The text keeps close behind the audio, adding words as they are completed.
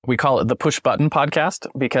We call it the push button podcast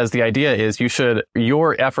because the idea is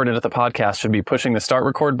your effort into the podcast should be pushing the start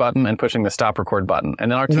record button and pushing the stop record button.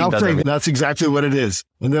 And then our team does it. That's exactly what it is.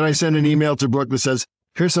 And then I send an email to Brooke that says,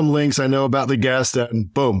 here's some links I know about the guest,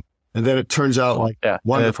 and boom. And then it turns out like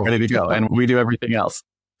wonderful. Ready to go. And we do everything else.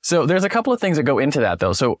 So there's a couple of things that go into that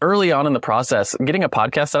though. So early on in the process, getting a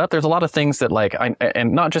podcast set up, there's a lot of things that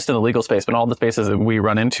and not just in the legal space, but all the spaces that we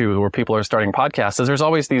run into where people are starting podcasts, is there's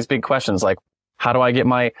always these big questions like, how do I get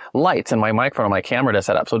my lights and my microphone and my camera to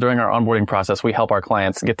set up? So during our onboarding process, we help our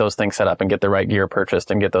clients get those things set up and get the right gear purchased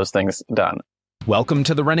and get those things done. Welcome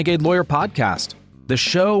to the Renegade Lawyer Podcast, the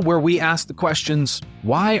show where we ask the questions,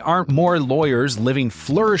 why aren't more lawyers living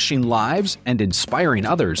flourishing lives and inspiring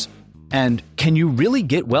others? And can you really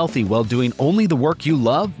get wealthy while doing only the work you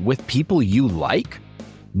love with people you like?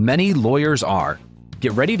 Many lawyers are.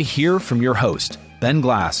 Get ready to hear from your host, Ben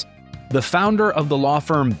Glass, the founder of the law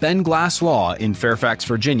firm Ben Glass Law in Fairfax,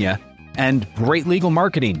 Virginia, and Great Legal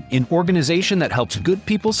Marketing, an organization that helps good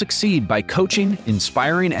people succeed by coaching,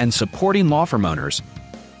 inspiring, and supporting law firm owners.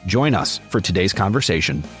 Join us for today's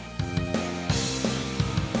conversation.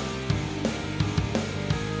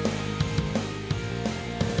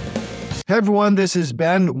 Hey everyone, this is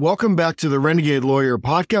Ben. Welcome back to the Renegade Lawyer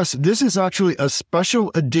Podcast. This is actually a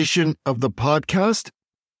special edition of the podcast.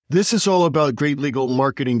 This is all about Great Legal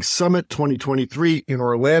Marketing Summit 2023 in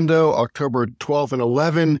Orlando, October 12 and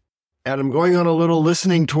 11. And I'm going on a little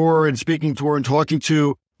listening tour and speaking tour and talking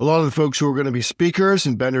to a lot of the folks who are going to be speakers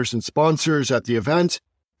and vendors and sponsors at the event.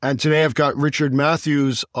 And today I've got Richard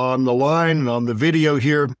Matthews on the line and on the video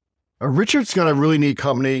here. Richard's got a really neat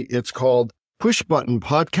company. It's called Push Button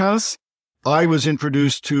Podcasts. I was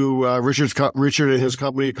introduced to Richard and his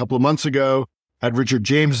company a couple of months ago at Richard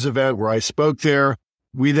James's event where I spoke there.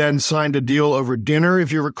 We then signed a deal over dinner,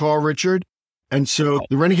 if you recall, Richard. And so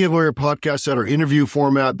the Renegade Lawyer Podcast had our interview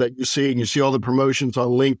format that you see, and you see all the promotions on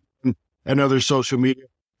LinkedIn and other social media.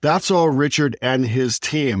 That's all Richard and his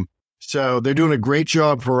team. So they're doing a great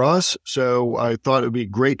job for us. So I thought it would be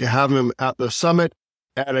great to have him at the summit.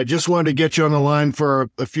 And I just wanted to get you on the line for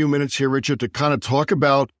a few minutes here, Richard, to kind of talk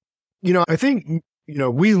about, I think,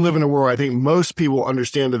 we live in a world, I think most people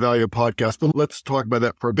understand the value of podcasts, but let's talk about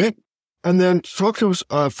that for a bit. And then talk to us,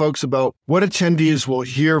 folks, about what attendees will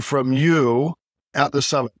hear from you at the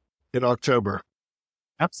summit in October.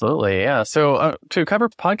 Absolutely. Yeah. So to cover,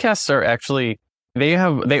 podcasts are actually, they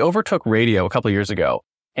overtook radio a couple of years ago,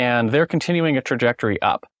 and they're continuing a trajectory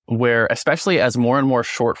up where, especially as more and more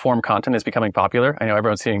short form content is becoming popular. I know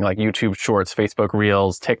everyone's seeing like YouTube Shorts, Facebook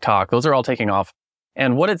Reels, TikTok, those are all taking off.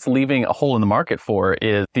 And what it's leaving a hole in the market for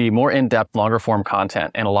is the more in-depth, longer form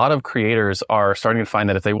content. And a lot of creators are starting to find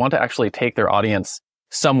that if they want to actually take their audience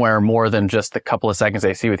somewhere more than just the couple of seconds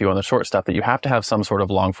they see with you on the short stuff, that you have to have some sort of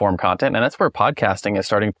long form content. And that's where podcasting is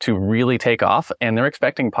starting to really take off. And they're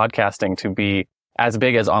expecting podcasting to be as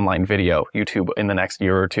big as online video, YouTube, in the next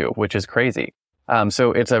year or two, which is crazy.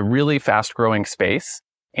 So it's a really fast growing space.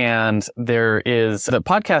 And the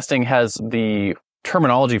podcasting has the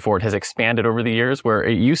terminology for it has expanded over the years, where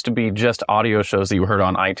it used to be just audio shows that you heard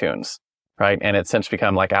on iTunes, right? And it's since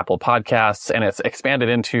become like Apple Podcasts, and it's expanded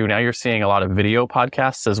into, now you're seeing a lot of video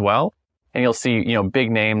podcasts as well. And you'll see,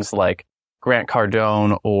 big names like Grant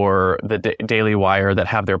Cardone or the Daily Wire that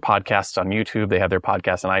have their podcasts on YouTube. They have their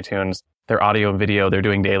podcasts on iTunes, their audio and video, they're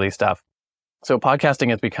doing daily stuff. So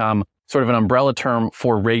podcasting has become sort of an umbrella term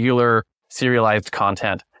for regular serialized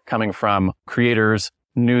content coming from creators,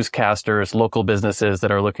 newscasters, local businesses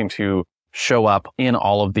that are looking to show up in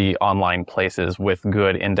all of the online places with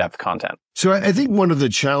good in-depth content. So I think one of the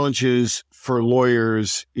challenges for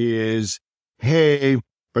lawyers is, hey, if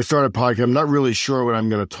I start a podcast, I'm not really sure what I'm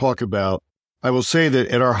going to talk about. I will say that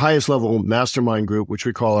at our highest level mastermind group, which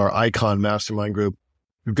we call our Icon Mastermind Group,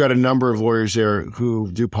 we've got a number of lawyers there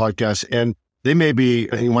who do podcasts, and they may be,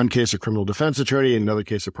 in one case, a criminal defense attorney, in another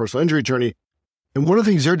case, a personal injury attorney. And one of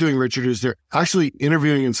the things they're doing, Richard, is they're actually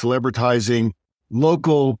interviewing and celebritizing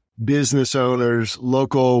local business owners,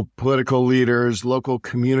 local political leaders, local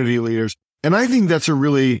community leaders. And I think that's a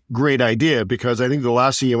really great idea, because I think the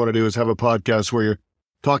last thing you want to do is have a podcast where you're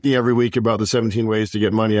talking every week about the 17 ways to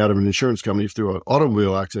get money out of an insurance company through an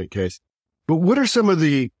automobile accident case. But what are some of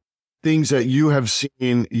the things that you have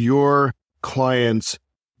seen your clients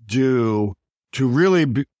do to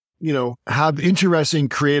really, have interesting,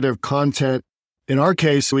 creative content? In our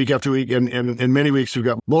case, week after week, and in many weeks, we've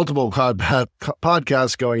got multiple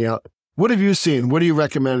podcasts going out. What have you seen? What do you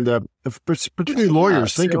recommend, particularly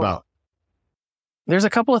lawyers, think about? There's a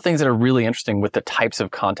couple of things that are really interesting with the types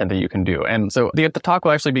of content that you can do. And so the talk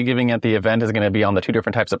we'll actually be giving at the event is going to be on the two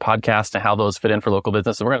different types of podcasts and how those fit in for local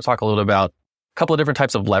business. And we're going to talk a little about couple of different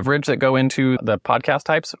types of leverage that go into the podcast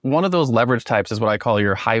types. One of those leverage types is what I call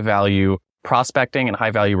your high value prospecting and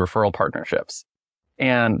high value referral partnerships.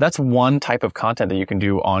 And that's one type of content that you can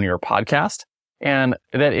do on your podcast. And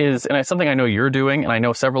it's something I know you're doing. And I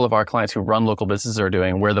know several of our clients who run local businesses are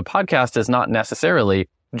doing, where the podcast is not necessarily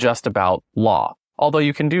just about law. Although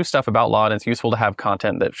you can do stuff about law and it's useful to have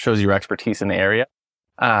content that shows your expertise in the area.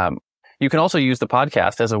 You can also use the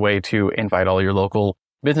podcast as a way to invite all your local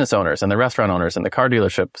business owners and the restaurant owners and the car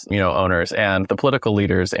dealerships, owners and the political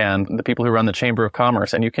leaders and the people who run the Chamber of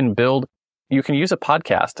Commerce. And you can use a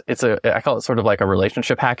podcast. I call it sort of like a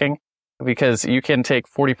relationship hacking, because you can take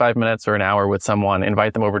 45 minutes or an hour with someone,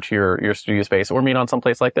 invite them over to your studio space, or meet on some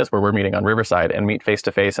place like this where we're meeting on Riverside, and meet face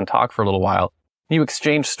to face and talk for a little while. You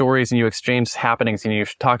exchange stories and you exchange happenings, and you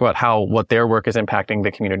talk about what their work is impacting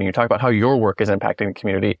the community. You talk about how your work is impacting the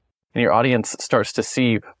community, and your audience starts to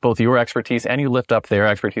see both your expertise and you lift up their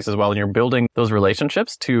expertise as well. And you're building those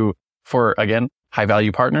relationships for again, high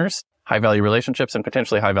value partners, high value relationships, and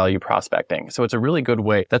potentially high value prospecting. So it's a really good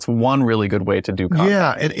way. That's one really good way to do content.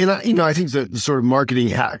 Yeah. And I think the sort of marketing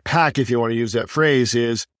hack, if you want to use that phrase,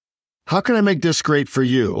 is how can I make this great for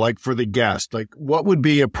you? Like for the guest, like what would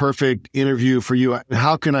be a perfect interview for you?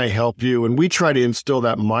 How can I help you? And we try to instill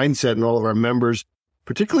that mindset in all of our members,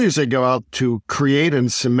 particularly as they go out to create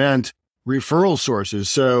and cement referral sources.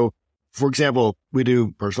 So for example, we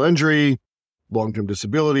do personal injury, long-term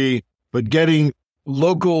disability, but getting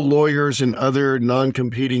local lawyers and other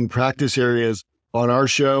non-competing practice areas on our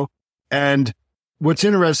show. And what's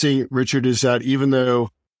interesting, Richard, is that even though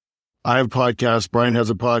I have a podcast, Brian has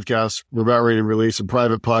a podcast, we're about ready to release a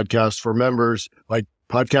private podcast for members, like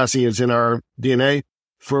podcasting is in our DNA.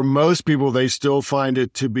 For most people, they still find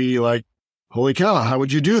it to be like, holy cow, how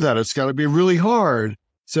would you do that? It's got to be really hard.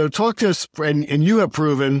 So talk to us, and you have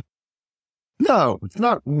proven, no, it's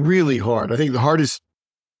not really hard. I think the hardest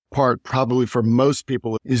part probably for most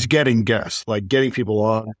people is getting guests, like getting people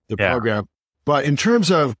on the program. But in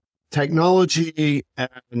terms of technology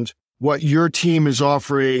and what your team is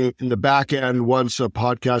offering in the back end once a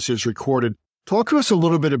podcast is recorded, talk to us a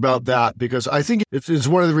little bit about that, because I think it's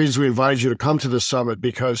one of the reasons we invited you to come to the summit,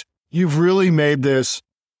 because you've really made this,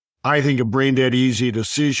 I think, a brain dead easy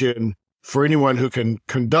decision for anyone who can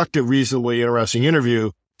conduct a reasonably interesting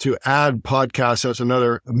interview to add podcasts as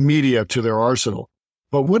another media to their arsenal.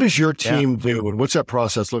 But what does your team do, and what's that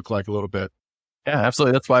process look like a little bit? Yeah,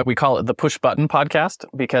 absolutely. That's why we call it the push button podcast,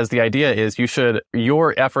 because the idea is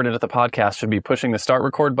your effort into the podcast should be pushing the start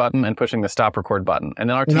record button and pushing the stop record button. And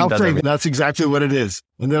then our team does everything. That's exactly what it is.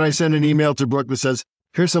 And then I send an email to Brooke that says,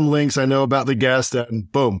 here's some links I know about the guest,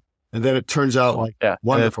 and boom. And then it turns out like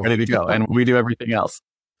wonderful. Ready to go. And we do everything else.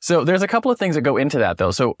 So there's a couple of things that go into that, though.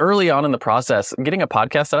 So early on in the process, getting a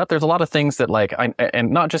podcast set up, there's a lot of things that and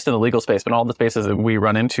not just in the legal space, but all the spaces that we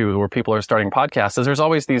run into where people are starting podcasts, is there's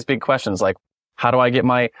always these big questions like, how do I get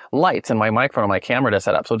my lights and my microphone and my camera to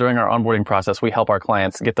set up? So during our onboarding process, we help our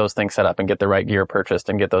clients get those things set up and get the right gear purchased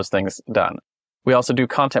and get those things done. We also do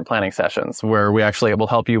content planning sessions where we actually will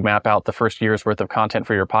help you map out the first year's worth of content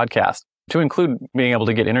for your podcast, to include being able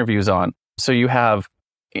to get interviews on. So you have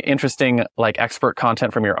interesting, like, expert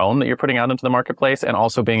content from your own that you're putting out into the marketplace, and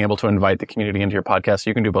also being able to invite the community into your podcast. So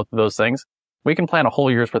you can do both of those things. We can plan a whole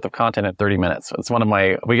year's worth of content in 30 minutes. It's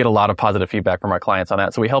we get a lot of positive feedback from our clients on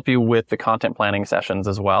that. So we help you with the content planning sessions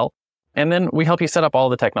as well. And then we help you set up all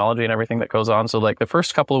the technology and everything that goes on. So like the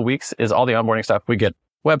first couple of weeks is all the onboarding stuff. We get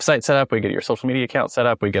website set up. We get your social media account set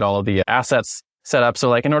up. We get all of the assets set up. So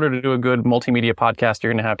like in order to do a good multimedia podcast,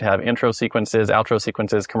 you're going to have intro sequences, outro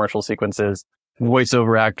sequences, commercial sequences,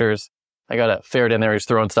 voiceover actors. I got to ferret in there. He's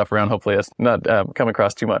throwing stuff around. Hopefully it's not come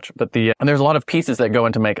across too much. But and there's a lot of pieces that go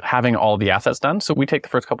into having all the assets done. So we take the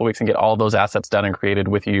first couple of weeks and get all those assets done and created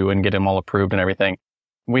with you and get them all approved and everything.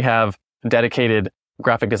 We have dedicated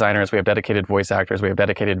graphic designers. We have dedicated voice actors. We have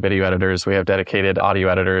dedicated video editors. We have dedicated audio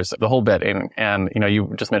editors, the whole bit. And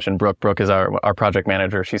you just mentioned Brooke. Brooke is our project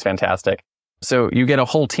manager. She's fantastic. So you get a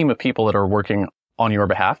whole team of people that are working on your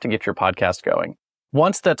behalf to get your podcast going.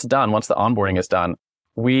 Once that's done, once the onboarding is done,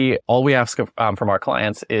 all we ask from our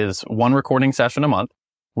clients is one recording session a month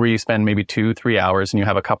where you spend maybe 2-3 hours and you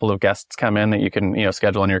have a couple of guests come in that you can,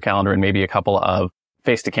 schedule on your calendar, and maybe a couple of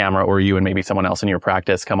face to camera, or you and maybe someone else in your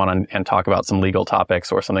practice come on and talk about some legal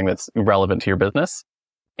topics or something that's relevant to your business.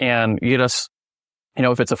 And you get us,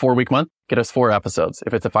 if it's a 4-week month, get us 4 episodes.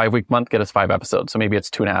 If it's a 5-week month, get us 5 episodes. So maybe it's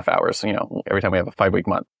 2.5 hours, every time we have a 5-week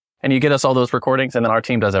month. And you get us all those recordings, and then our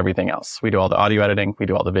team does everything else. We do all the audio editing. We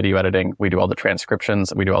do all the video editing. We do all the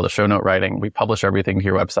transcriptions. We do all the show note writing. We publish everything to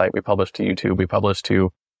your website. We publish to YouTube. We publish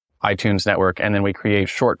to iTunes Network. And then we create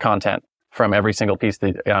short content from every single piece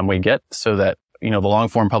that we get, so that, the long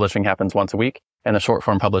form publishing happens once a week and the short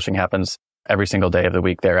form publishing happens every single day of the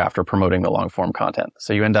week thereafter, promoting the long form content.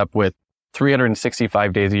 So you end up with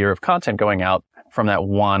 365 days a year of content going out from that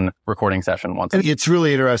one recording session once a week. It's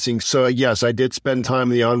really interesting. So yes, I did spend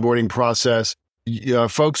time in the onboarding process.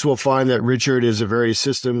 Folks will find that Richard is a very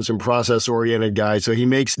systems and process oriented guy. So he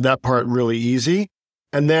makes that part really easy.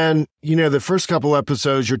 And then, the first couple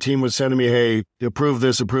episodes, your team was sending me, hey, approve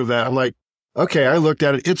this, approve that. I'm like, okay, I looked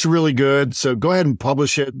at it. It's really good. So go ahead and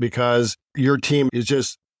publish it because your team is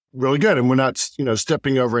just really good. And we're not,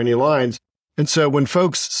 stepping over any lines. And so when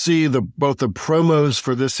folks see both the promos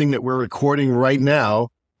for this thing that we're recording right now,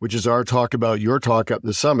 which is our talk about your talk at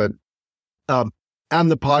the summit, and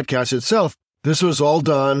the podcast itself, this was all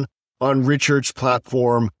done on Richard's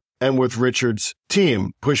platform and with Richard's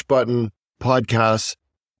team, Push Button Podcasts.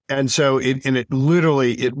 And so it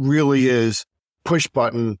really is push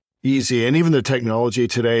button easy. And even the technology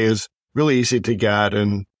today is really easy to get.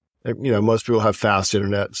 And, most people have fast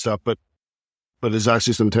internet and stuff, but there's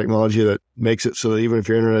actually some technology that makes it so that even if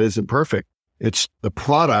your internet isn't perfect, it's the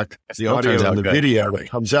product, the audio and the video that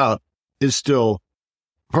comes out is still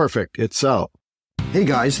perfect itself. Hey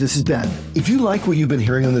guys, this is Ben. If you like what you've been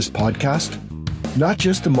hearing on this podcast, not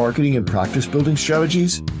just the marketing and practice building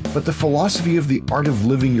strategies, but the philosophy of the art of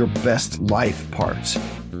living your best life parts,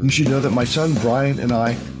 you should know that my son Brian and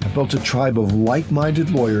I have built a tribe of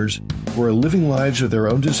like-minded lawyers who are living lives of their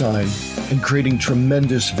own design and creating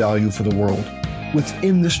tremendous value for the world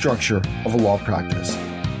within the structure of a law practice.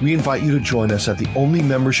 We invite you to join us at the only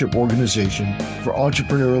membership organization for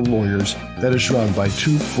entrepreneurial lawyers that is run by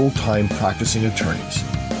 2 full-time practicing attorneys.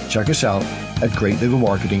 Check us out at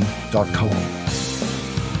greatlegalmarketing.com.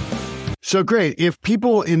 So great. If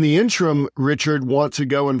people in the interim, Richard, want to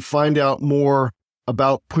go and find out more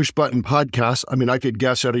about Push Button Podcasts, I could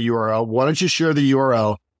guess at a URL. Why don't you share the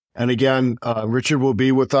URL? And again, Richard will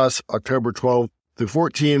be with us October 12th through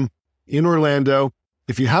 14 in Orlando.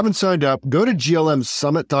 If you haven't signed up, go to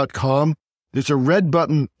glmsummit.com. There's a red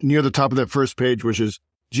button near the top of that first page, which is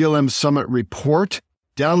GLM Summit Report.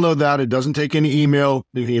 Download that. It doesn't take any email.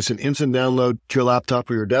 It's an instant download to your laptop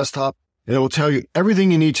or your desktop. And it will tell you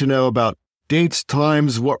everything you need to know about dates,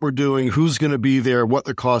 times, what we're doing, who's going to be there, what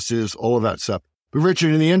the cost is, all of that stuff. But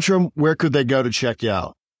Richard, in the interim, where could they go to check you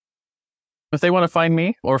out? If they want to find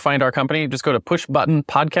me or find our company, just go to Push Button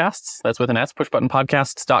Podcasts. That's with an S,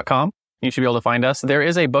 pushbuttonpodcasts.com. You should be able to find us. There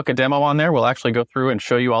is a book, a demo on there. We'll actually go through and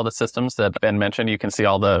show you all the systems that Ben mentioned. You can see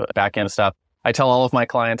all the back end stuff. I tell all of my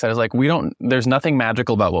clients, I was like, there's nothing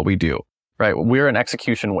magical about what we do, right? We're an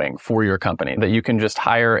execution wing for your company that you can just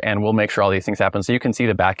hire and we'll make sure all these things happen. So you can see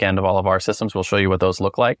the back end of all of our systems. We'll show you what those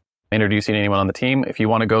look like. Introducing anyone on the team. If you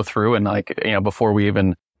want to go through and before we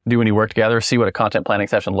even do any work together, see what a content planning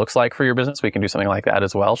session looks like for your business, we can do something like that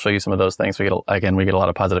as well. Show you some of those things. We get a lot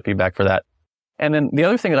of positive feedback for that. And then the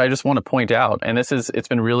other thing that I just want to point out, and it's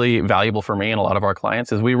been really valuable for me and a lot of our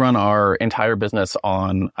clients, is we run our entire business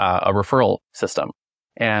on a referral system.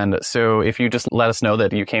 And so if you just let us know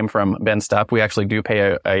that you came from Ben Stepp, we actually do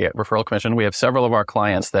pay a referral commission. We have several of our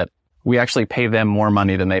clients that we actually pay them more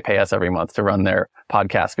money than they pay us every month to run their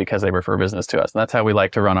podcast because they refer business to us. And that's how we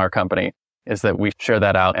like to run our company, is that we share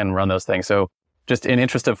that out and run those things. So just in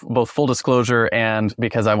interest of both full disclosure and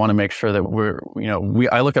because I want to make sure that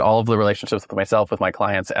I look at all of the relationships with myself, with my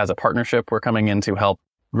clients as a partnership. We're coming in to help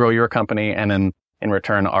grow your company. And then in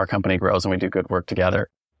return, our company grows and we do good work together.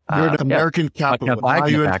 You're an American capital.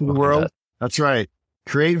 Value into the world. That's right.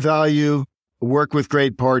 Create value, work with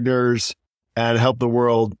great partners, and help the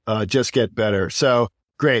world just get better. So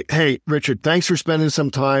great. Hey, Richard, thanks for spending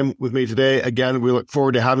some time with me today. Again, we look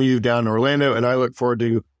forward to having you down in Orlando, and I look forward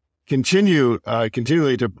to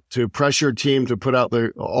continually to press your team to put out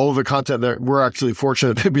all of the content that we're actually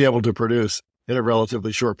fortunate to be able to produce in a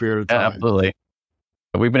relatively short period of time. Absolutely.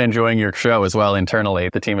 We've been enjoying your show as well internally.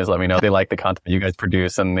 The team has let me know they like the content you guys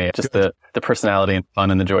produce and the personality and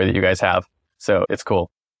fun and the joy that you guys have. So it's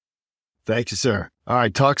cool. Thank you, sir. All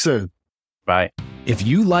right. Talk soon. Bye. If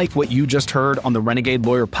you like what you just heard on the Renegade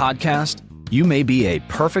Lawyer podcast, you may be a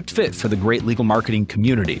perfect fit for the Great Legal Marketing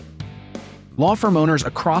community. Law firm owners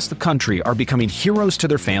across the country are becoming heroes to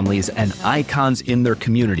their families and icons in their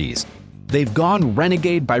communities. They've gone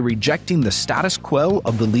renegade by rejecting the status quo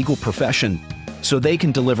of the legal profession so they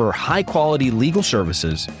can deliver high-quality legal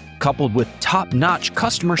services coupled with top-notch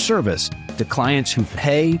customer service to clients who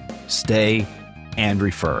pay, stay, and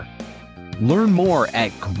refer. Learn more at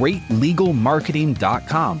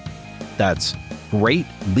greatlegalmarketing.com. That's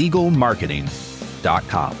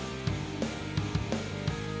greatlegalmarketing.com.